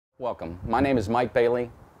Welcome. My name is Mike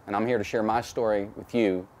Bailey, and I'm here to share my story with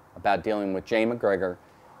you about dealing with Jane McGregor,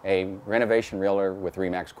 a renovation realtor with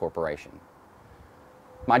RE/MAX Corporation.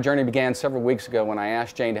 My journey began several weeks ago when I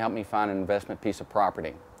asked Jane to help me find an investment piece of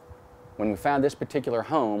property. When we found this particular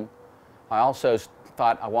home, I also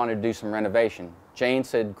thought I wanted to do some renovation. Jane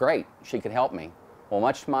said, great, she could help me. Well,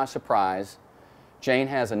 much to my surprise, Jane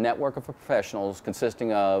has a network of professionals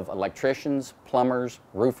consisting of electricians, plumbers,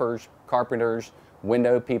 roofers, carpenters,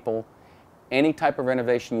 window people. Any type of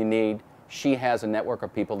renovation you need, she has a network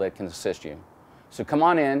of people that can assist you. So come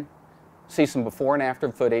on in, see some before and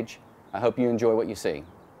after footage. I hope you enjoy what you see.